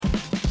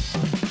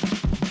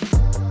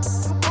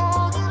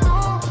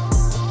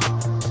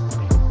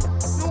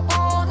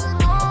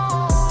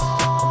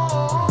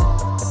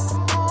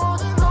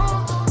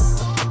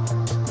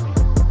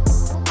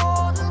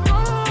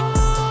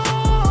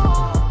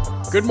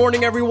Good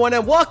morning, everyone,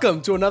 and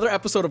welcome to another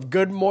episode of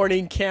Good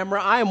Morning Camera.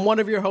 I am one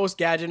of your hosts,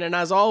 Gadget, and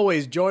as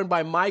always, joined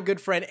by my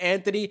good friend,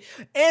 Anthony.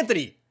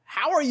 Anthony,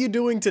 how are you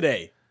doing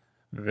today?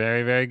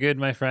 Very, very good,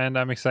 my friend.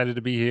 I'm excited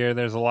to be here.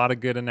 There's a lot of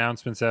good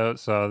announcements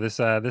out, so this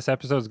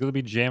episode is going to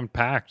be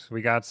jam-packed.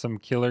 We got some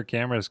killer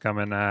cameras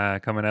coming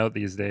out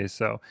these days,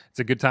 so it's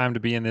a good time to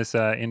be in this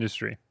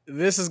industry.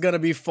 This is going to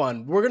be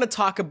fun. We're going to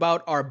talk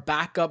about our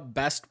backup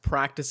best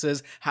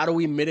practices. How do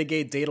we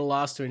mitigate data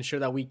loss to ensure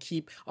that we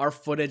keep our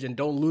footage and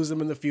don't lose them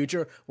in the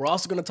future? We're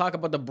also going to talk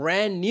about the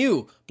brand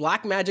new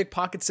Blackmagic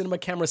Pocket Cinema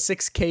Camera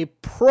 6K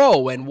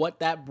Pro and what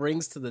that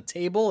brings to the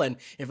table and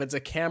if it's a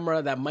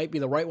camera that might be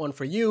the right one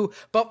for you.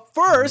 But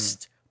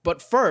first,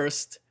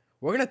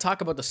 we're going to talk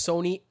about the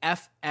Sony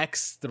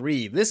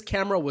FX3. This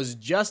camera was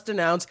just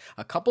announced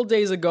a couple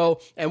days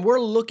ago, and we're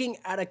looking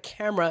at a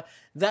camera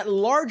that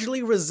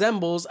largely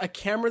resembles a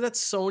camera that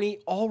Sony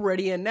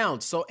already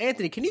announced. So,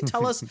 Anthony, can you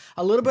tell us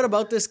a little bit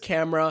about this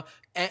camera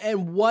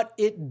and what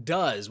it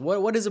does?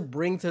 What does it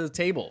bring to the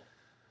table?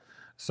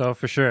 So,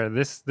 for sure,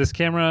 this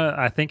camera,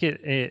 I think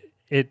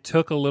it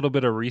took a little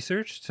bit of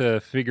research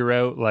to figure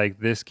out like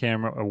this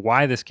camera, or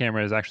why this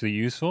camera is actually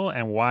useful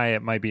and why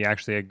it might be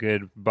actually a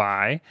good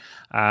buy.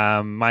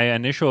 My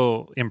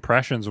initial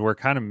impressions were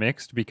kind of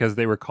mixed because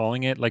they were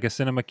calling it like a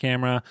cinema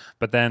camera,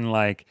 but then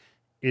like,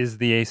 is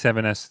the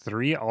A7S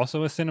III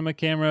also a cinema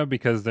camera?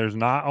 Because there's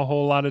not a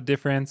whole lot of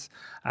difference.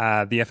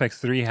 The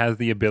FX3 has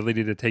the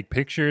ability to take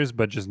pictures,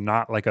 but just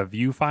not like a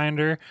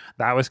viewfinder.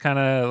 That was kind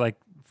of like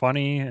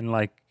funny and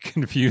like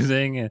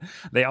confusing. And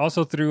they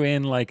also threw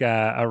in like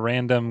a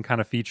random kind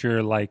of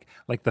feature like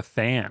the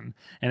fan,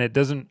 and it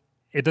doesn't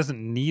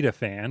need a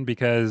fan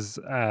because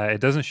it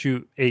doesn't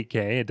shoot 8K,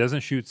 it doesn't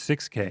shoot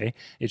 6K,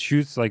 it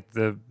shoots like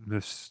the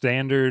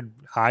standard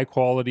high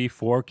quality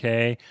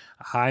 4K,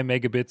 high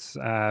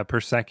megabits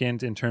per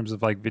second in terms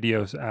of like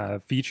video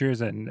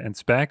features and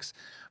specs,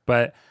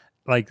 but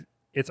like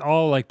it's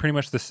all like pretty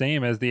much the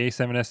same as the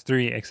A7S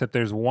III, except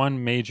there's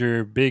one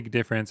major big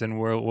difference, and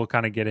we'll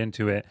kind of get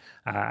into it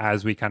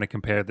as we kind of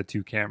compare the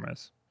two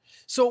cameras.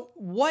 So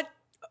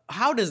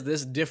how does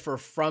this differ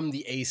from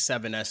the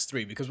A7S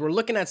III? Because we're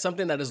looking at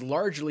something that is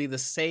largely the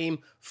same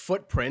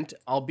footprint,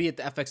 albeit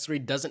the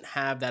FX3 doesn't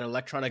have that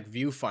electronic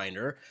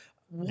viewfinder.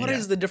 What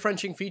is the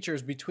differentiating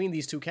features between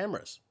these two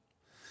cameras?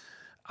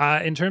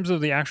 In terms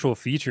of the actual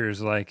features,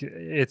 like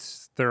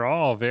they're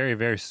all very,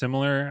 very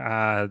similar.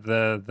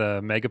 The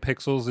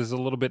megapixels is a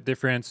little bit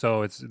different,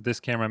 so this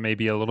camera may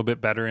be a little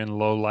bit better in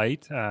low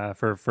light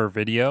for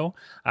video.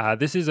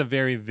 This is a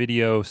very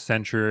video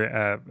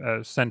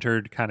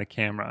centered kind of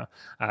camera.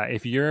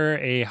 If you're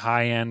a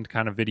high-end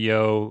kind of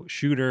video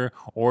shooter,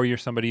 or you're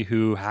somebody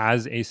who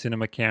has a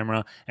cinema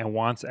camera and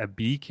wants a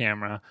B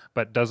camera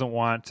but doesn't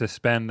want to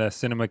spend the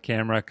cinema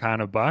camera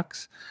kind of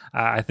bucks,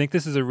 I think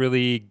this is a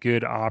really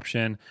good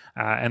option.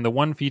 And the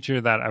one feature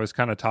that I was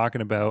kind of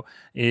talking about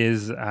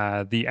is the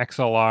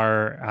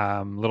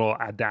XLR little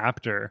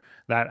adapter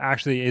that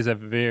actually is a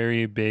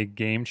very big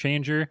game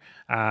changer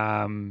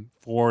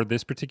for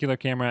this particular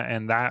camera,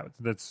 and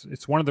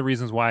it's one of the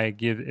reasons why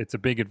it's a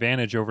big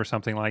advantage over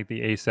something like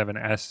the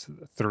A7S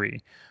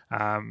III.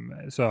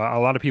 So a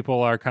lot of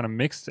people are kind of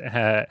mixed,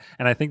 and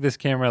I think this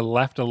camera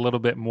left us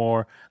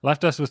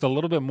with a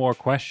little bit more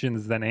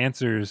questions than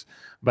answers.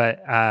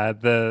 But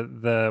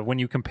when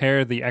you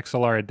compare the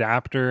XLR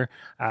adapter,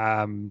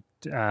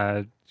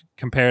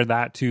 compare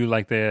that to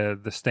like the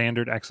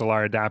standard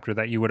XLR adapter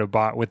that you would have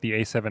bought with the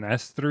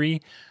A7S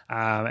III,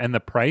 and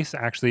the price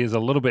actually is a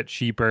little bit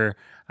cheaper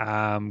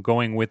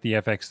going with the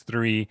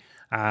FX3,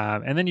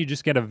 and then you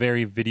just get a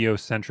very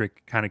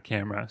video-centric kind of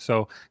camera.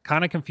 So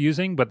kind of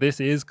confusing, but this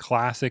is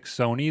classic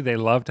Sony. They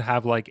love to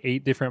have like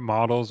 8 different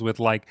models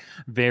with like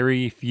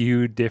very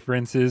few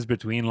differences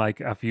between like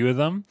a few of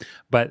them,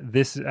 but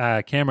this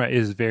camera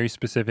is very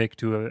specific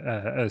to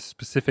a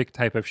specific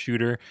type of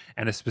shooter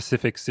and a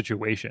specific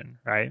situation,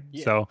 right?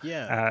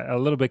 A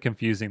little bit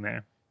confusing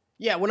there.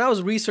 Yeah, when I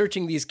was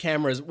researching these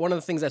cameras, one of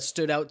the things that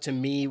stood out to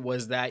me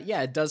was that,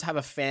 it does have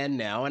a fan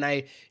now, and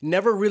I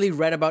never really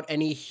read about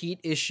any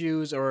heat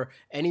issues or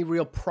any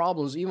real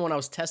problems, even when I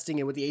was testing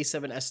it with the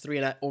A7S III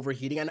and that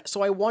overheating. And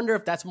so I wonder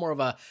if that's more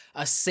of a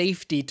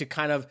safety to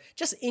kind of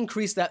just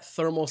increase that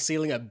thermal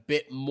sealing a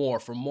bit more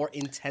for more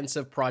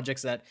intensive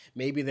projects that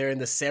maybe they're in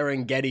the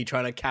Serengeti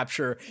trying to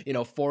capture,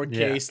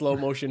 4K slow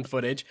motion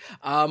footage.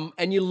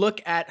 And you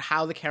look at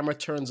how the camera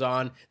turns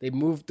on, they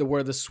moved to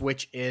where the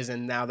switch is,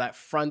 and now that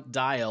front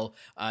dial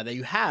that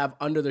you have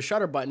under the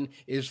shutter button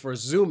is for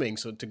zooming,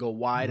 so to go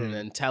wide and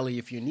then tele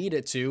if you need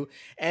it to.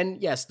 And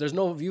yes, there's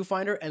no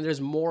viewfinder and there's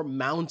more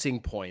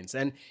mounting points.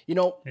 And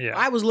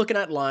I was looking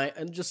at line,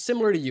 and just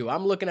similar to you,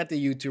 I'm looking at the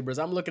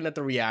YouTubers, I'm looking at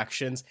the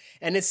reactions,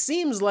 and it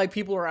seems like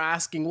people are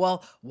asking,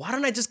 well, why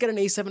don't I just get an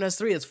A7S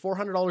III? It's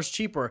 $400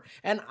 cheaper.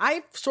 And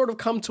I've sort of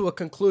come to a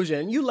conclusion,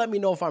 and you let me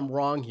know if I'm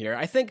wrong here.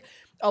 I think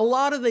a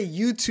lot of the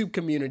YouTube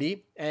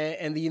community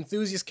and the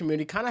enthusiast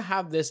community kind of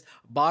have this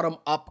bottom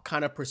up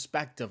kind of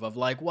perspective of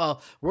like,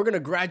 well, we're going to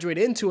graduate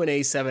into an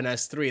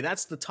A7S III.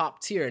 That's the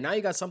top tier. Now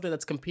you got something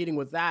that's competing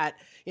with that.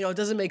 You know, it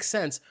doesn't make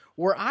sense.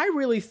 Where I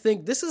really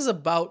think this is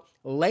about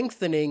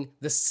lengthening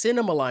the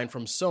cinema line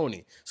from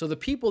Sony. So the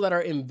people that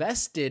are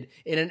invested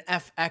in an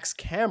FX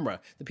camera,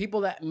 the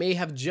people that may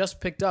have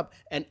just picked up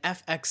an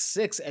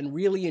FX6 and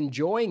really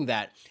enjoying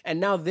that, and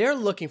now they're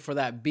looking for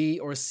that B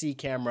or C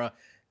camera,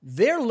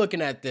 they're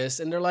looking at this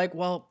and they're like,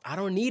 well, I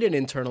don't need an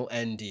internal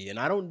ND and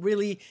I don't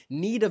really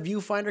need a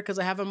viewfinder because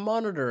I have a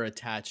monitor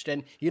attached.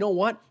 And you know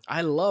what?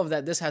 I love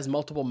that this has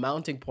multiple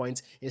mounting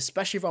points,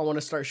 especially if I want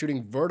to start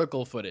shooting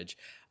vertical footage.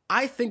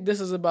 I think this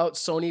is about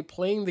Sony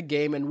playing the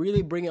game and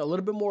really bringing a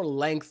little bit more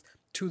length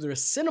to their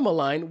cinema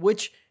line,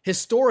 which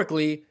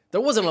historically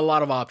there wasn't a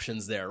lot of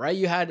options there, right?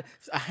 You had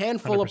a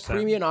handful 100%. of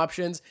premium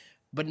options.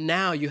 But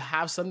now you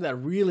have something that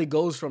really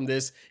goes from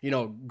this, you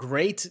know,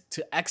 great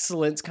to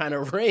excellent kind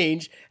of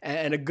range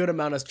and a good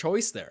amount of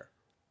choice there.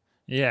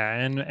 Yeah,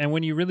 and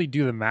when you really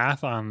do the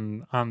math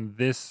on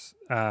this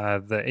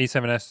the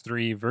A7S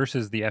III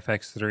versus the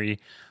FX3,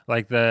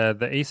 like the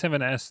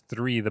A7S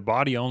III, the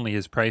body only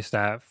is priced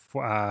at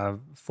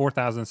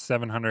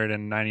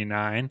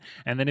 $4,799,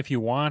 and then if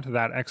you want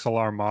that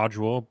XLR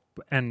module,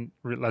 and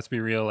let's be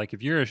real, like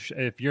if you're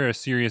a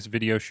serious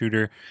video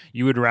shooter,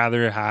 you would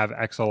rather have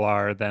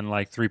XLR than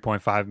like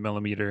 3.5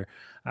 millimeter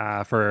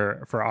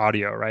for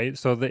audio, right?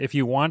 So if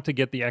you want to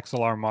get the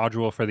XLR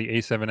module for the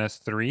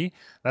A7S III,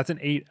 that's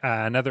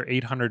another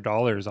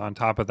 $800 on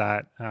top of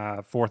that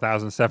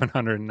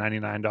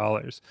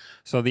 $4,799.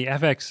 So the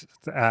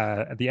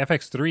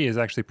FX3 is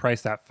actually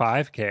priced at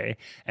 $5K,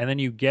 and then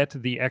you get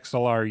the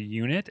XLR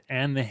unit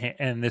and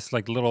this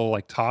like little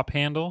like top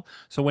handle.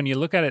 So when you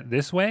look at it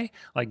this way,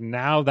 like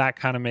now that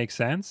kind of makes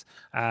sense,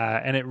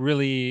 and it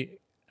really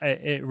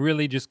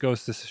just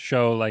goes to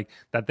show like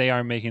that they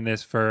are making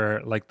this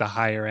for like the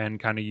higher end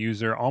kind of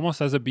user,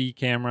 almost as a B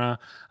camera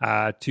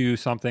to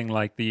something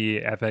like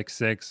the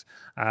FX6,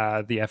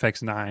 the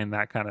FX9,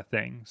 that kind of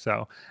thing.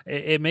 So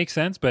it makes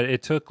sense, but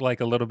it took like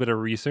a little bit of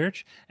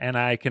research, and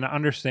I can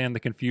understand the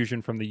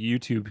confusion from the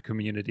YouTube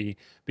community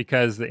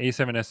because the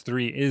A7S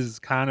III is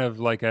kind of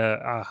like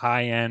a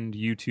high end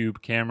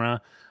YouTube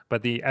camera,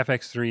 but the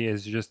FX3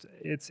 is just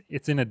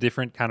it's in a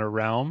different kind of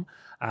realm.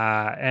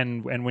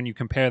 And when you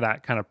compare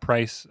that kind of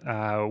price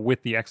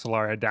with the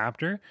XLR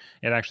adapter,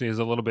 it actually is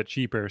a little bit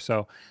cheaper.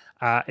 So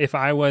if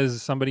I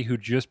was somebody who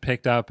just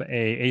picked up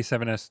a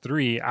A7S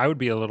III, I would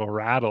be a little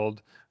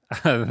rattled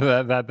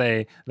that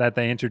they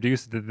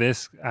introduced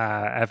this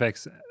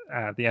the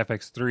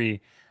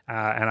FX3.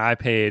 And I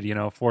paid,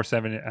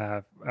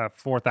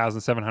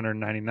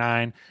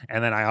 $4,799,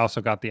 and then I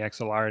also got the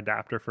XLR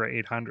adapter for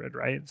 $800,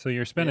 right? So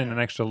you're spending an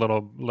extra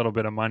little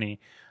bit of money,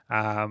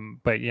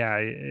 but yeah,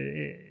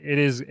 it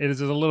is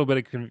a little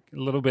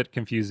bit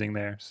confusing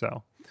there.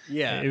 So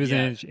it was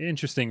an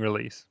interesting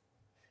release.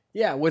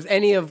 Yeah, with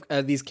any of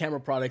these camera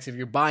products, if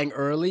you're buying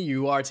early,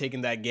 you are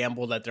taking that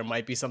gamble that there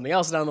might be something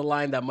else down the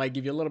line that might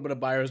give you a little bit of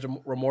buyer's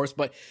remorse.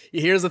 But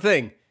here's the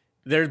thing.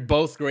 They're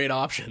both great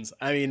options.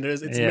 I mean,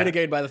 it's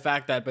mitigated by the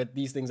fact that, but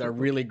these things are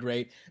really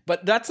great.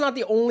 But that's not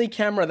the only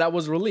camera that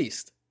was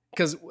released.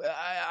 Because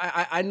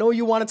I know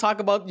you want to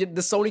talk about the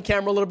Sony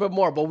camera a little bit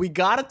more, but we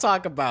got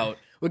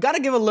to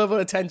give a little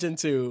attention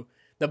to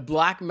the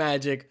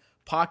Blackmagic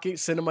Pocket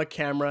Cinema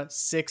Camera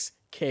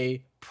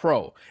 6K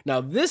Pro.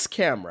 Now, this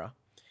camera,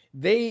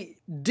 they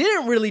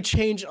didn't really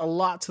change a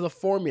lot to the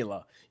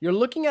formula. You're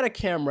looking at a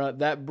camera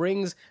that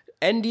brings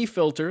ND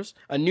filters,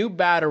 a new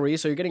battery,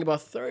 so you're getting about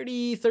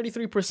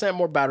 33%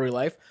 more battery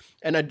life,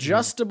 an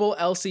adjustable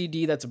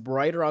LCD that's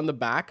brighter on the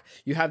back.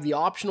 You have the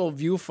optional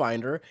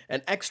viewfinder,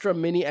 an extra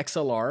mini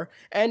XLR,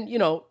 and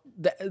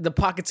the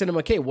Pocket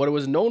Cinema K. What it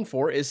was known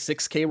for is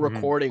 6K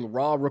recording,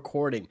 raw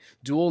recording,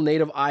 dual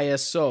native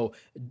ISO,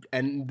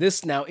 and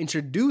this now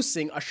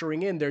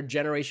ushering in their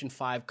Generation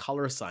 5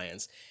 color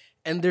science.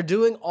 And they're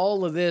doing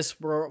all of this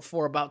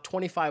for about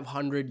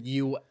 $2,500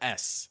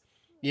 US.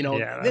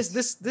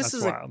 This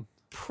is wild. A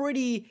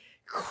pretty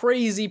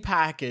crazy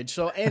package.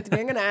 So, Anthony,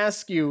 I'm going to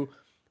ask you,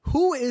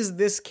 who is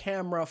this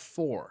camera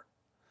for?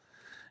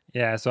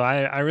 Yeah, so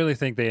I really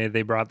think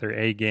they brought their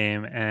A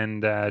game,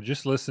 and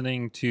just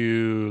listening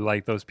to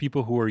like those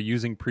people who are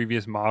using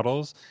previous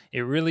models,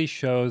 it really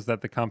shows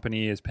that the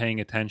company is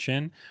paying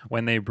attention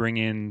when they bring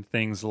in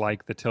things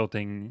like the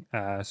tilting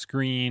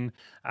screen,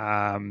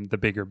 the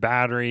bigger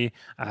battery.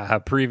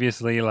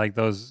 Previously, like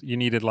those, you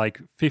needed like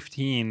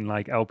 15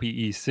 like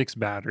LPE6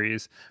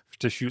 batteries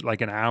to shoot like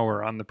an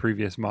hour on the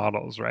previous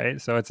models, right?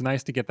 So it's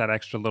nice to get that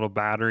extra little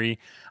battery.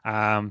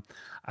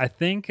 I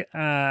think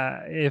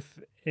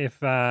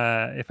if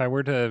I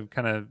were to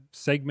kind of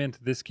segment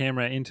this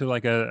camera into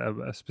like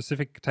a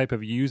specific type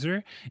of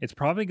user, it's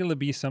probably going to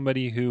be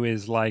somebody who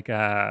is like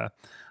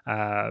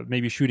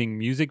maybe shooting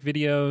music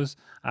videos.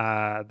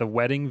 The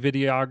wedding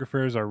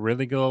videographers are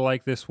really going to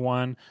like this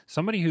one.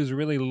 Somebody who's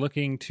really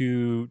looking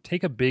to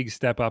take a big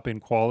step up in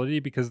quality,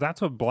 because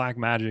that's what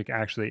Blackmagic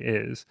actually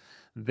is.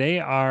 They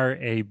are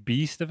a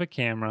beast of a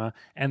camera,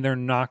 and they're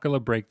not going to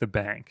break the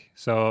bank.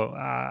 So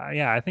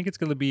yeah, I think it's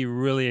going to be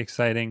really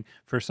exciting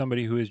for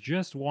somebody who is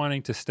just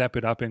wanting to step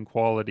it up in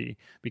quality,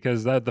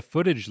 because the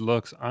footage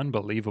looks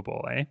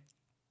unbelievable, eh?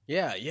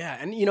 Yeah, yeah.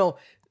 And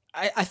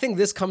I think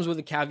this comes with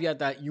a caveat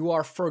that you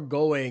are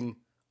foregoing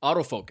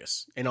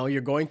autofocus.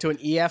 You're going to an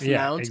EF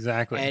mount,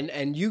 exactly.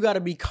 And you got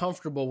to be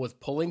comfortable with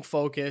pulling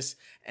focus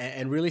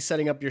and really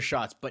setting up your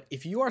shots. But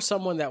if you are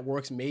someone that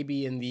works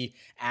maybe in the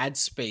ad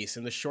space,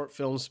 in the short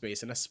film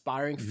space, an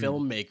aspiring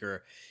filmmaker,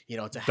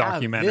 to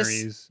have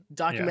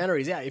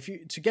documentaries, yeah, if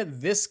you to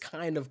get this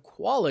kind of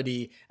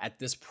quality at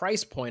this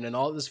price point and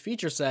all this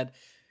feature set,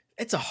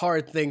 it's a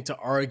hard thing to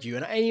argue.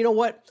 And you know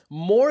what?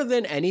 More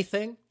than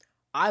anything,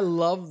 I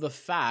love the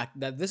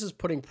fact that this is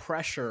putting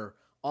pressure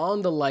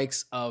on the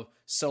likes of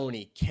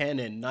Sony,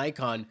 Canon,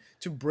 Nikon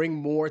to bring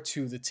more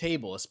to the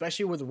table,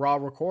 especially with raw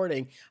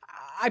recording.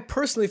 I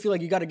personally feel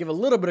like you got to give a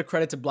little bit of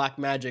credit to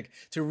Blackmagic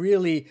to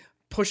really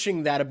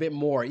pushing that a bit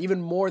more,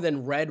 even more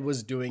than Red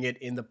was doing it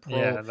in the pro,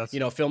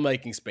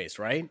 filmmaking space,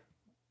 right?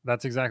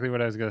 That's exactly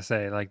what I was gonna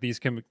say. Like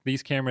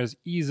these cameras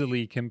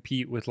easily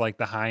compete with like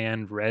the high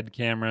end Red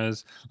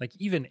cameras, like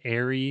even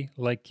Arri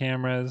like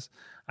cameras.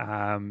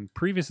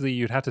 Previously,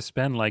 you'd have to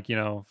spend like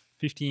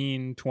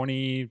 15,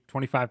 20,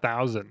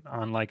 25,000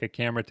 on like a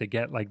camera to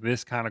get like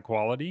this kind of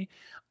quality.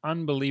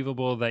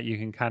 Unbelievable that you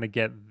can kind of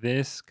get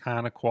this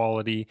kind of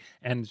quality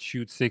and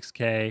shoot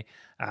 6K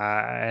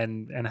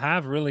and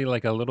have really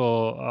like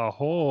a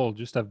whole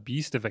just a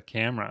beast of a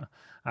camera.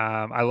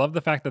 I love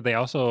the fact that they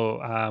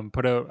also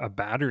put out a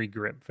battery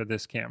grip for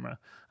this camera.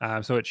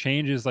 So it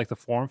changes like the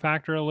form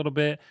factor a little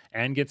bit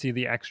and gets you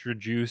the extra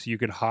juice. You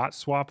could hot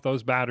swap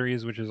those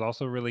batteries, which is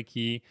also really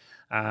key.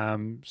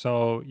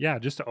 So yeah,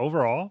 just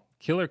overall,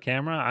 killer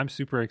camera. I'm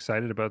super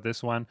excited about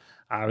this one.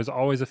 I was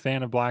always a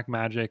fan of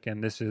Blackmagic,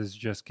 and this is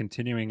just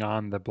continuing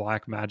on the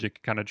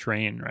Blackmagic kind of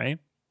train, right?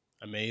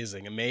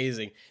 Amazing,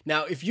 amazing.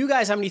 Now, if you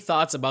guys have any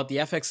thoughts about the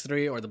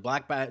FX3 or the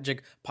Blackmagic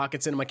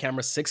Pocket Cinema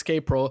Camera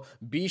 6K Pro,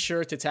 be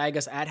sure to tag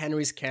us at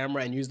Henry's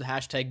Camera and use the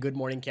hashtag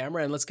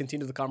GoodMorningCamera, and let's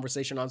continue the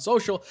conversation on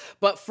social.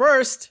 But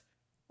first,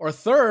 or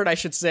third, I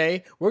should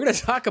say, we're going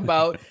to talk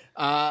about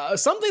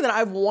something that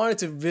I've wanted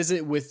to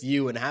visit with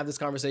you and have this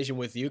conversation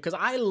with you, because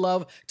I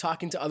love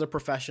talking to other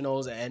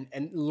professionals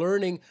and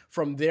learning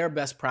from their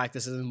best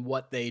practices and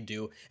what they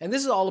do. And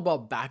this is all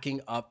about backing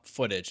up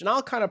footage. And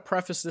I'll kind of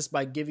preface this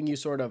by giving you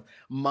sort of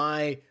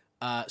my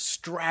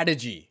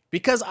strategy,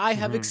 because I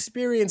have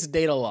experienced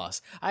data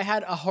loss. I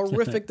had a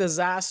horrific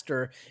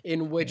disaster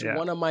in which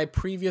one of my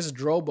previous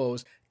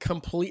Drobos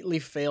completely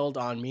failed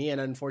on me and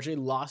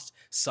unfortunately lost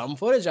some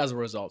footage as a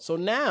result. So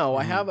now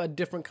I have a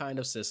different kind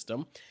of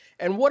system.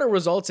 And what it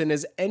results in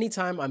is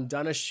anytime I'm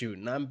done a shoot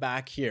and I'm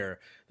back here,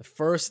 the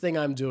first thing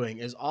I'm doing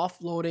is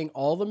offloading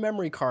all the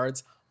memory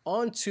cards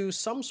onto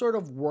some sort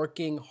of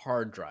working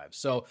hard drive.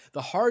 So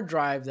the hard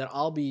drive that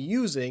I'll be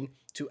using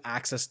to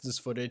access this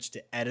footage,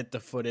 to edit the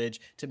footage,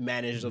 to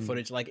manage the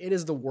footage, like it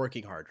is the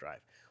working hard drive.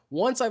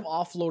 Once I've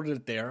offloaded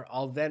it there,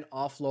 I'll then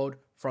offload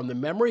from the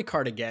memory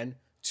card again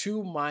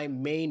to my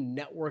main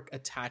network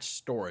attached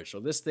storage. So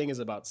this thing is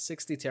about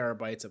 60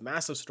 terabytes of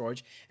massive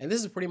storage, and this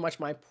is pretty much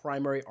my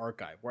primary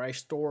archive where I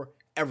store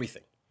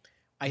everything.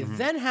 I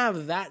then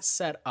have that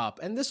set up,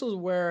 and this is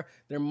where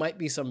there might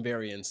be some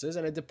variances,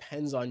 and it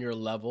depends on your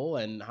level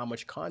and how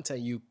much content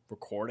you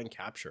record and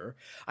capture.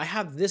 I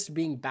have this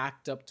being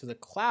backed up to the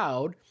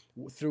cloud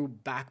through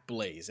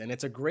Backblaze, and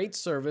it's a great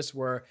service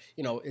where,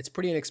 it's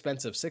pretty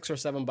inexpensive, $6 or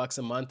 $7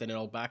 a month, and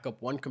it'll back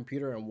up one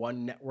computer and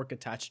one network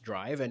attached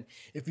drive. And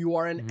if you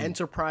are an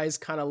enterprise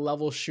kind of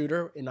level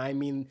shooter, and I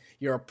mean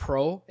you're a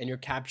pro and you're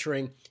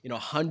capturing,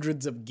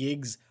 hundreds of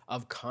gigs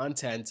of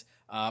content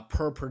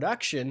per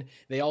production,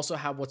 they also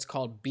have what's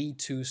called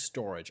B2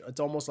 storage.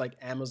 It's almost like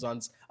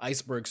Amazon's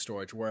Iceberg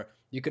storage, where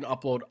you can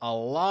upload a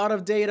lot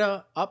of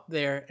data up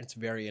there and it's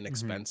very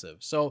inexpensive.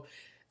 So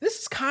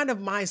this is kind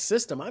of my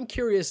system. I'm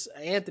curious,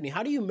 Anthony,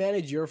 how do you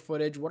manage your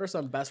footage? What are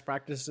some best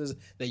practices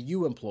that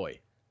you employ?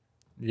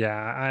 Yeah,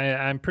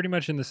 I'm pretty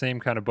much in the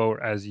same kind of boat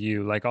as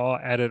you. Like I'll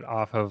edit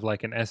off of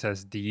like an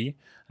SSD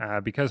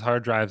because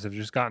hard drives have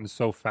just gotten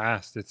so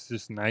fast. It's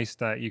just nice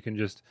that you can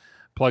just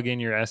plug in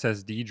your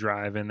SSD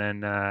drive and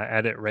then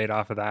edit right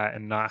off of that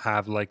and not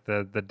have like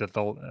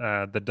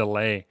the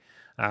delay.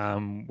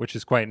 Which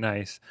is quite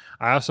nice.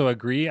 I also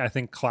agree. I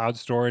think cloud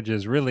storage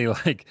is really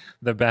like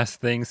the best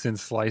thing since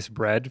sliced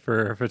bread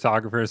for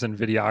photographers and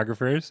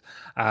videographers.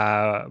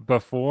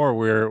 Before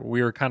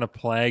we were kind of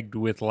plagued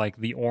with like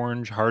the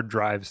orange hard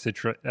drive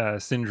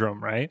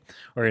syndrome, right?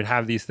 Where you'd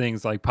have these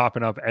things like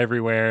popping up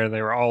everywhere.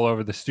 They were all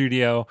over the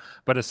studio.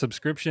 But a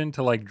subscription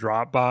to like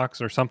Dropbox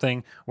or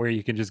something where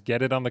you can just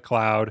get it on the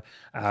cloud.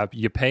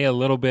 You pay a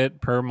little bit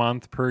per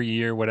month, per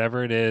year,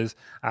 whatever it is.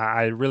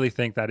 I really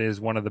think that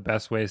is one of the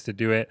best ways to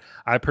do to it.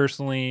 I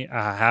personally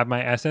have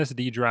my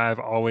SSD drive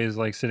always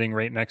like sitting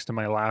right next to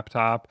my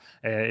laptop.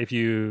 If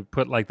you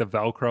put like the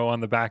Velcro on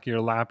the back of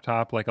your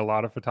laptop, like a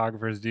lot of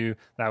photographers do,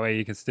 that way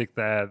you can stick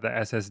the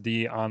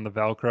SSD on the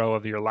Velcro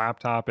of your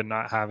laptop and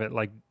not have it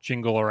like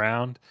jingle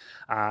around.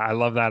 I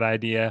love that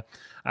idea.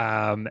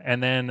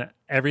 And then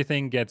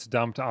everything gets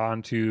dumped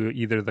onto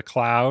either the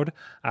cloud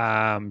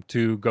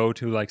to go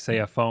to like say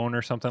a phone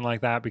or something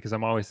like that, because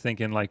I'm always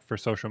thinking like for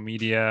social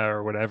media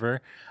or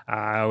whatever,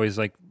 I always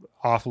like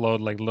offload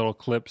like little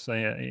clips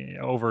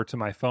over to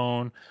my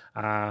phone,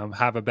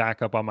 have a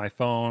backup on my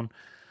phone.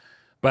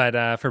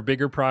 But for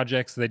bigger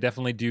projects, they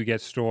definitely do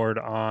get stored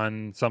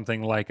on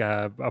something like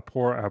a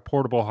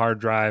portable hard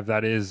drive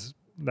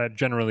that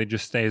generally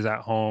just stays at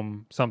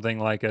home, something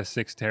like a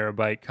 6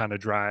 terabyte kind of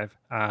drive.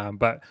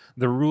 But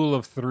the rule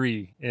of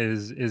three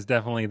is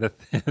definitely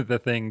the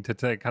thing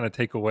to kind of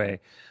take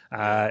away.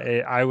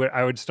 I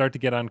would start to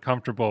get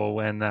uncomfortable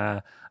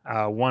when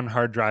one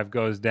hard drive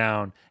goes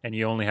down and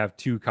you only have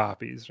 2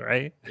 copies,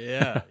 right?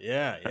 Yeah.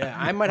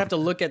 I might have to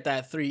look at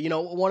that 3.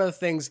 One of the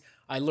things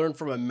I learned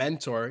from a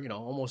mentor,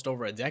 almost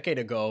over a decade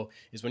ago,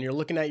 is when you're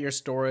looking at your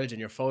storage and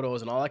your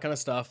photos and all that kind of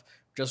stuff,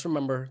 just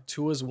remember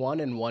 2 is 1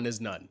 and 1 is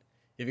none.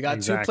 If you got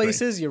Exactly. 2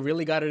 places, you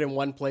really got it in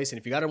one place. And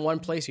if you got it in one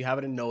place, you have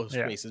it in no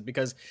places,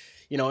 because,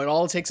 it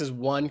all it takes is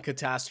one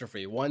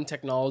catastrophe, one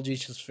technology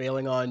just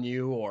failing on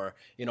you, or,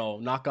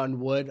 knock on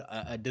wood,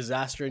 a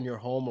disaster in your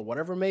home or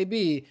whatever it may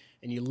be,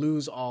 and you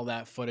lose all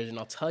that footage. And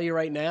I'll tell you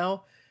right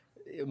now,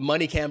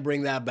 money can't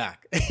bring that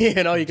back. You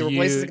can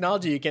replace the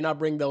technology. You cannot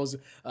bring those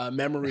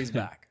memories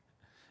back.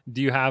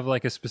 Do you have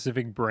like a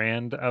specific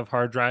brand of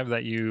hard drive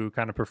that you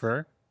kind of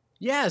prefer?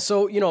 Yeah,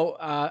 so,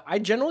 I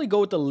generally go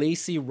with the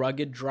LaCie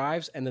rugged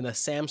drives and then the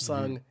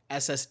Samsung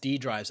SSD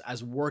drives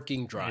as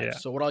working drives. Yeah.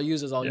 So what I'll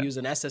use is use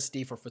an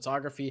SSD for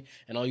photography,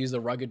 and I'll use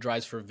the rugged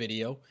drives for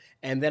video.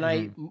 And then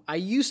I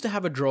used to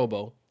have a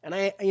Drobo,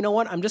 and you know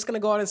what? I'm just going to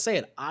go out and say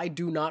it. I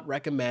do not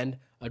recommend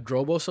a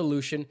Drobo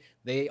solution.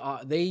 They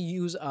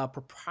use a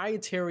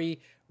proprietary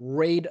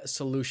RAID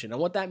solution. And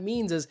what that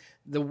means is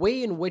the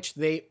way in which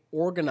they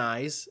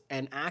organize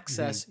and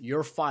access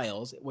your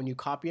files when you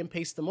copy and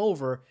paste them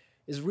over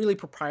is really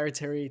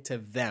proprietary to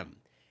them.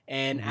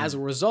 And as a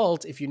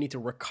result, if you need to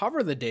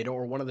recover the data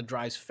or one of the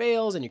drives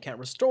fails and you can't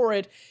restore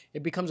it,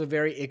 it becomes a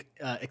very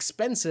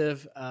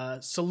expensive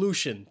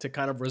solution to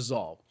kind of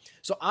resolve.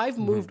 So I've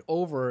moved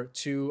over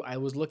to, I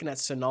was looking at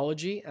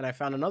Synology, and I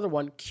found another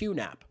one,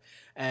 QNAP.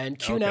 And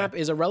QNAP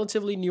is a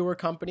relatively newer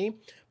company,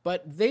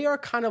 but they are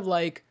kind of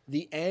like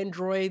the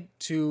Android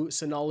to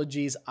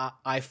Synology's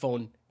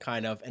iPhone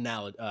kind of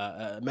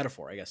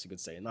metaphor, I guess you could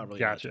say. Not really.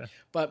 Gotcha. Much.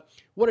 But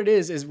what it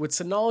is with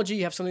Synology,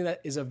 you have something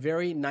that is a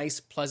very nice,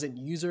 pleasant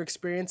user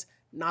experience,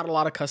 not a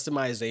lot of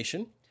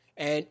customization.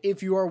 And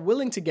if you are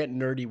willing to get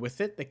nerdy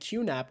with it, the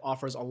QNAP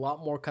offers a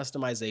lot more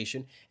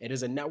customization. It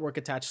is a network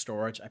attached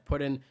storage. I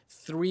put in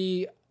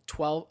 6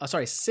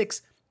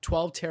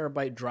 12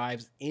 terabyte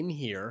drives in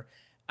here.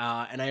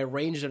 And I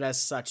arranged it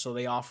as such, so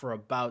they offer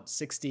about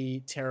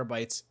 60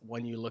 terabytes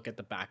when you look at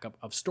the backup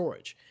of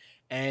storage.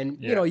 And,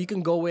 you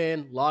can go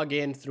in, log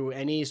in through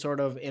any sort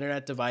of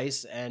internet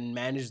device and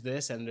manage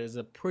this. And there's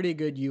a pretty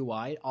good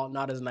UI,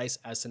 not as nice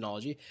as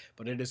Synology,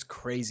 but it is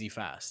crazy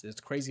fast.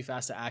 It's crazy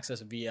fast to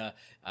access via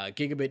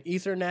gigabit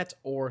Ethernet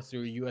or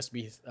through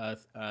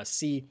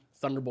USB-C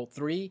Thunderbolt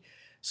 3.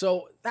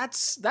 So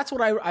that's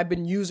what I've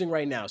been using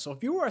right now. So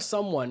if you are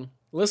someone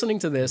listening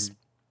to this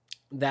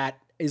that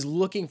is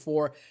looking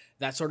for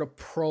that sort of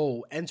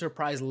pro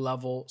enterprise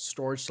level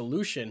storage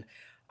solution,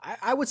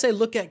 I would say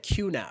look at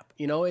QNAP.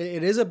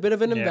 It is a bit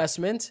of an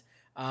investment,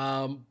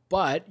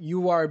 but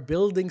you are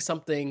building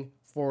something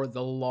for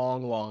the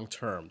long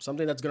term,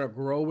 something that's going to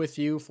grow with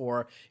you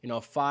for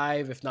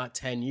 5, if not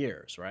 10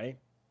 years, right?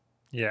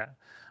 Yeah.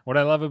 What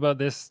I love about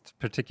this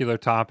particular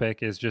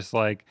topic is just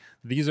like,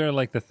 these are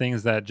like the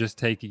things that just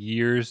take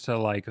years to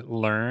like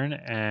learn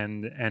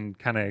and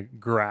kind of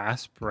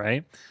grasp,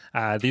 right?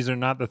 These are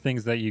not the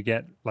things that you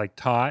get like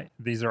taught.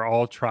 These are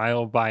all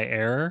trial by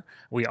error.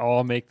 We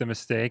all make the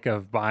mistake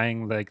of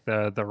buying like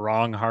the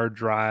wrong hard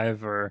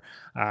drive or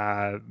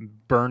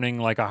burning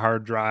like a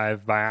hard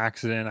drive by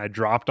accident. I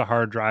dropped a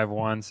hard drive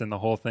once and the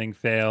whole thing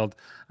failed.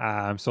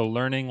 So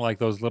learning like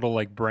those little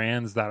like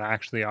brands that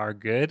actually are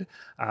good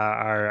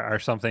are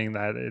something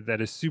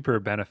that is super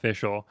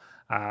beneficial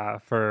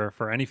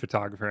for any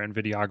photographer and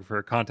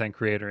videographer, content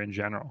creator in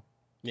general.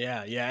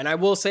 Yeah. And I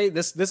will say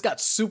this got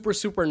super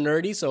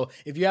nerdy. So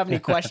if you have any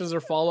questions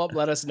or follow up,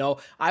 let us know.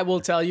 I will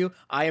tell you,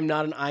 I am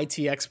not an IT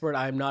expert.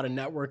 I am not a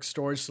network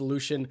storage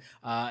solution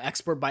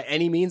expert by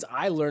any means.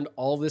 I learned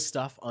all this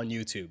stuff on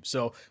YouTube.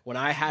 So when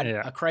I had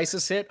a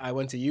crisis hit, I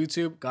went to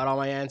YouTube, got all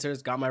my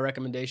answers, got my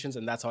recommendations,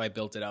 and that's how I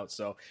built it out.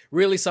 So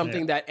really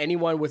something that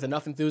anyone with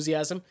enough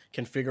enthusiasm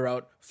can figure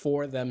out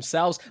for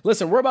themselves.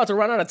 Listen, we're about to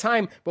run out of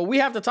time, but we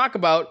have to talk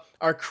about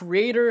our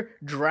creator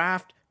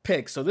draft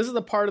pick. So this is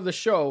the part of the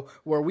show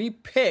where we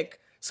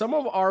pick some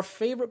of our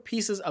favorite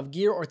pieces of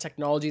gear or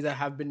technology that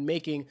have been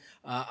making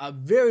a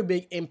very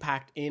big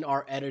impact in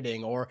our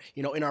editing or,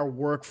 in our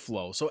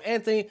workflow. So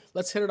Anthony,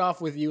 let's hit it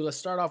off with you. Let's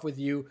start off with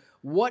you.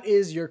 What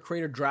is your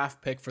creator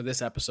draft pick for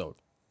this episode?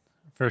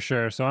 For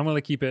sure. So I'm going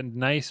to keep it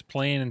nice,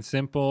 plain, and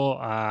simple.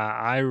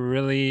 I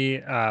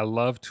really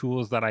love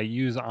tools that I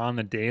use on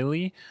the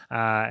daily,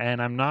 and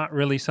I'm not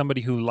really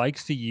somebody who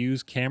likes to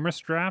use camera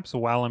straps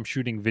while I'm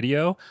shooting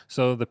video.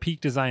 So the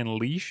Peak Design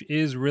leash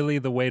is really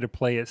the way to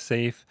play it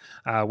safe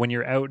when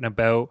you're out and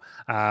about.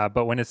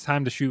 But when it's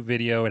time to shoot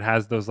video, it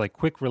has those like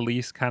quick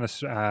release kind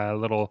of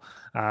little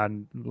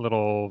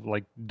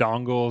like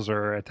dongles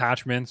or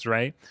attachments,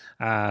 right?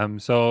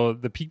 So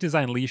the Peak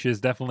Design leash is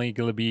definitely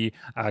going to be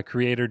a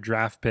creator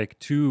draft pick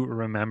to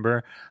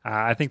remember.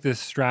 I think this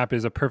strap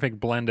is a perfect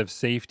blend of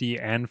safety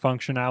and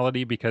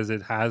functionality because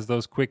it has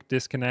those quick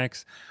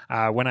disconnects.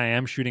 When I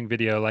am shooting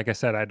video, like I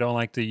said, I don't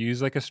like to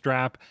use like a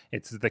strap.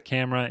 It's the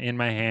camera in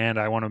my hand.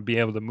 I want to be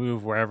able to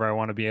move wherever I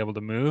want to be able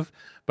to move.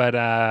 But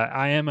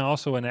I am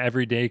also an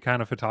everyday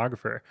kind of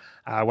photographer.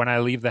 When I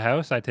leave the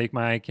house, I take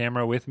my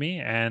camera with me,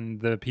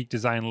 and the Peak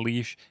Design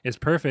leash is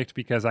perfect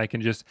because I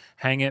can just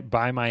hang it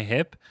by my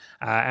hip.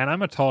 And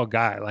I'm a tall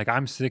guy, like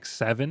I'm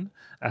 6'7",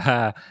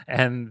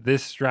 and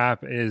this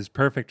strap is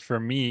perfect for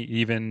me,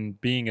 even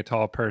being a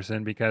tall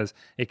person, because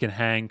it can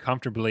hang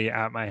comfortably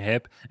at my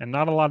hip. And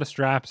not a lot of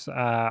straps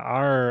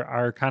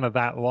are kind of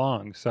that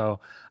long. So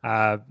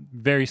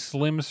very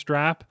slim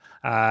strap.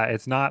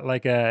 It's not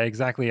like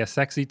exactly a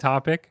sexy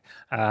topic,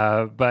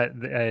 but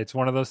it's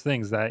one of those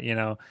things that,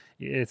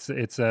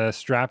 it's a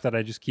strap that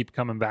I just keep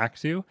coming back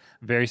to.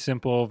 Very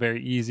simple,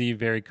 very easy,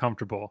 very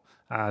comfortable.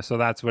 So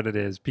that's what it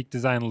is. Peak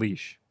Design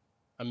leash.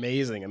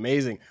 Amazing,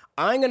 amazing.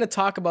 I'm going to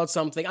talk about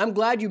something. I'm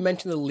glad you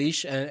mentioned the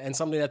leash and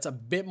something that's a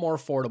bit more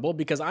affordable,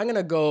 because I'm going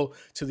to go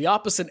to the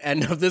opposite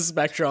end of this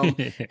spectrum.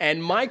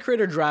 And my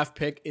creator draft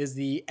pick is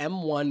the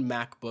M1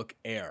 MacBook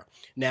Air.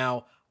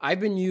 Now, I've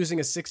been using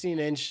a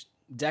 16-inch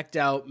decked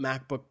out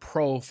MacBook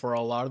Pro for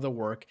a lot of the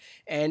work.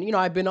 And,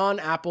 I've been on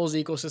Apple's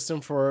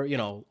ecosystem for,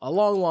 a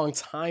long, long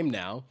time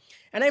now.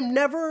 And I've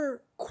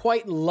never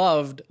quite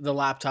loved the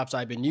laptops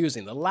I've been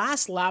using. The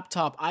last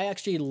laptop I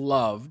actually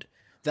loved,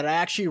 that I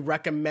actually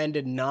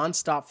recommended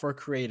nonstop for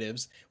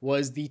creatives,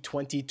 was the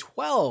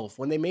 2012,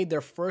 when they made their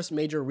first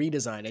major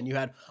redesign and you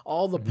had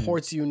all the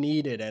ports you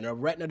needed and a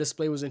Retina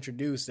display was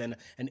introduced and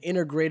an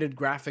integrated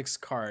graphics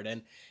card.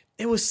 And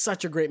it was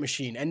such a great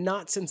machine. And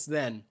not since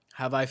then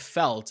have I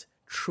felt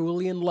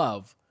truly in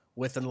love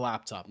with a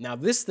laptop. Now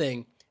this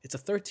thing, it's a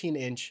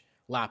 13-inch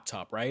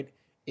laptop, right?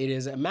 It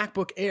is a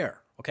MacBook Air,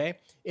 okay?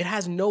 It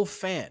has no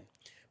fan.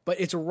 But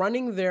it's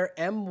running their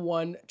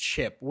M1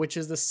 chip, which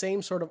is the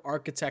same sort of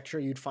architecture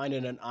you'd find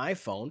in an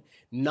iPhone,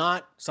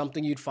 not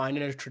something you'd find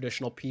in a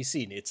traditional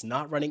PC. It's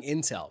not running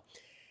Intel.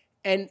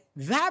 And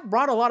that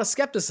brought a lot of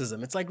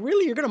skepticism. It's like,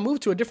 really, you're going to move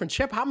to a different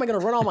chip? How am I going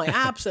to run all my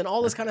apps and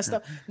all this kind of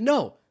stuff?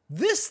 No,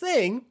 this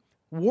thing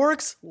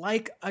works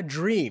like a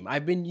dream.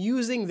 I've been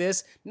using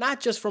this not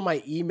just for my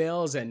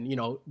emails and,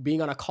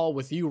 being on a call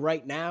with you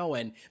right now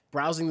and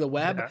browsing the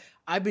web. Yeah.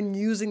 I've been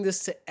using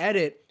this to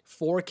edit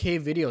 4K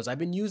videos. I've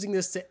been using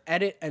this to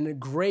edit and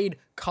grade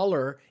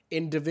color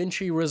in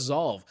DaVinci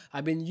Resolve.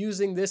 I've been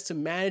using this to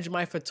manage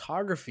my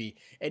photography,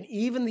 and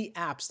even the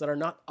apps that are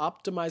not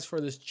optimized for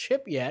this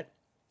chip yet,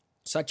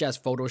 such as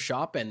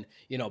Photoshop and,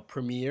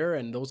 Premiere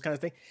and those kind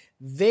of things,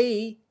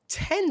 they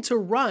tend to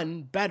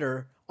run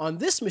better on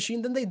this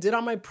machine than they did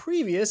on my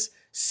previous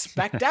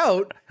spec'd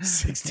out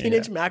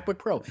 16-inch MacBook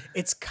Pro.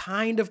 It's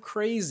kind of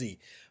crazy.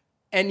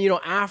 And,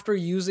 after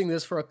using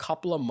this for a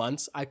couple of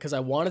months, because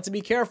I wanted to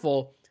be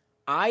careful,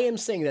 I am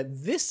saying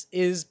that this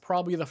is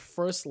probably the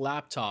first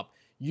laptop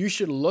you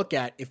should look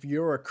at if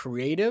you're a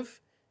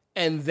creative,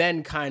 and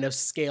then kind of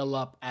scale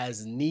up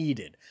as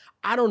needed.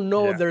 I don't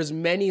know if there's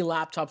many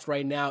laptops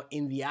right now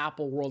in the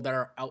Apple world that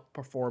are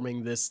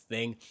outperforming this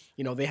thing.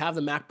 They have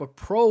the MacBook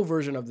Pro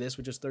version of this,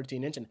 which is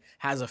 13-inch and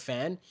has a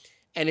fan.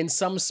 And in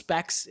some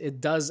specs, it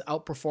does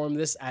outperform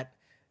this at,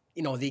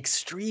 the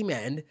extreme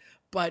end.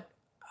 But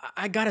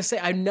I gotta say,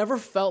 I never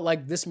felt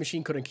like this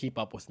machine couldn't keep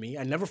up with me.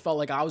 I never felt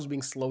like I was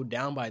being slowed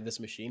down by this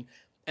machine.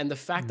 And the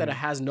fact that it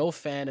has no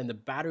fan and the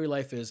battery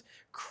life is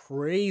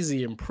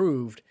crazy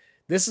improved,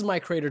 this is my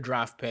creator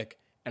draft pick.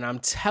 And I'm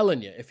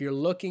telling you, if you're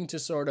looking to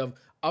sort of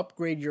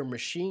upgrade your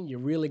machine, you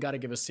really got to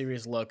give a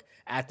serious look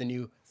at the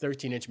new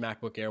 13-inch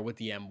MacBook Air with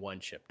the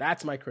M1 chip.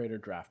 That's my creator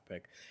draft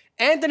pick.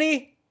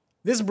 Anthony,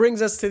 this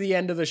brings us to the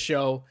end of the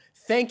show.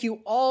 Thank you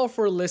all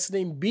for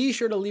listening. Be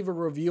sure to leave a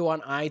review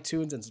on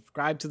iTunes and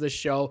subscribe to the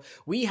show.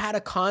 We had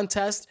a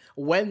contest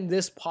when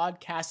this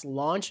podcast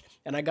launched,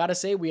 and I gotta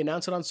say, we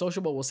announced it on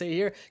social, but we'll say it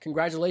here.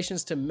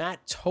 Congratulations to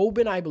Matt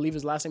Tobin. I believe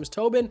his last name is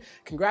Tobin.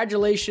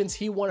 Congratulations.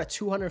 He won a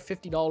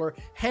 $250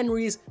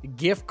 Henry's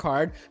gift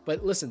card.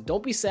 But listen,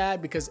 don't be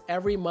sad, because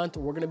every month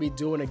we're gonna be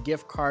doing a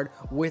gift card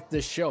with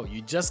the show.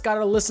 You just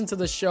gotta listen to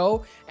the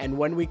show, and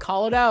when we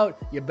call it out,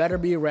 you better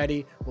be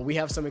ready. But we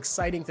have some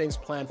exciting things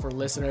planned for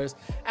listeners.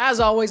 As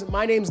always,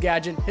 my name's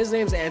Gadget, his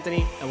name's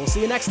Anthony, and we'll see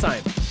you next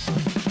time.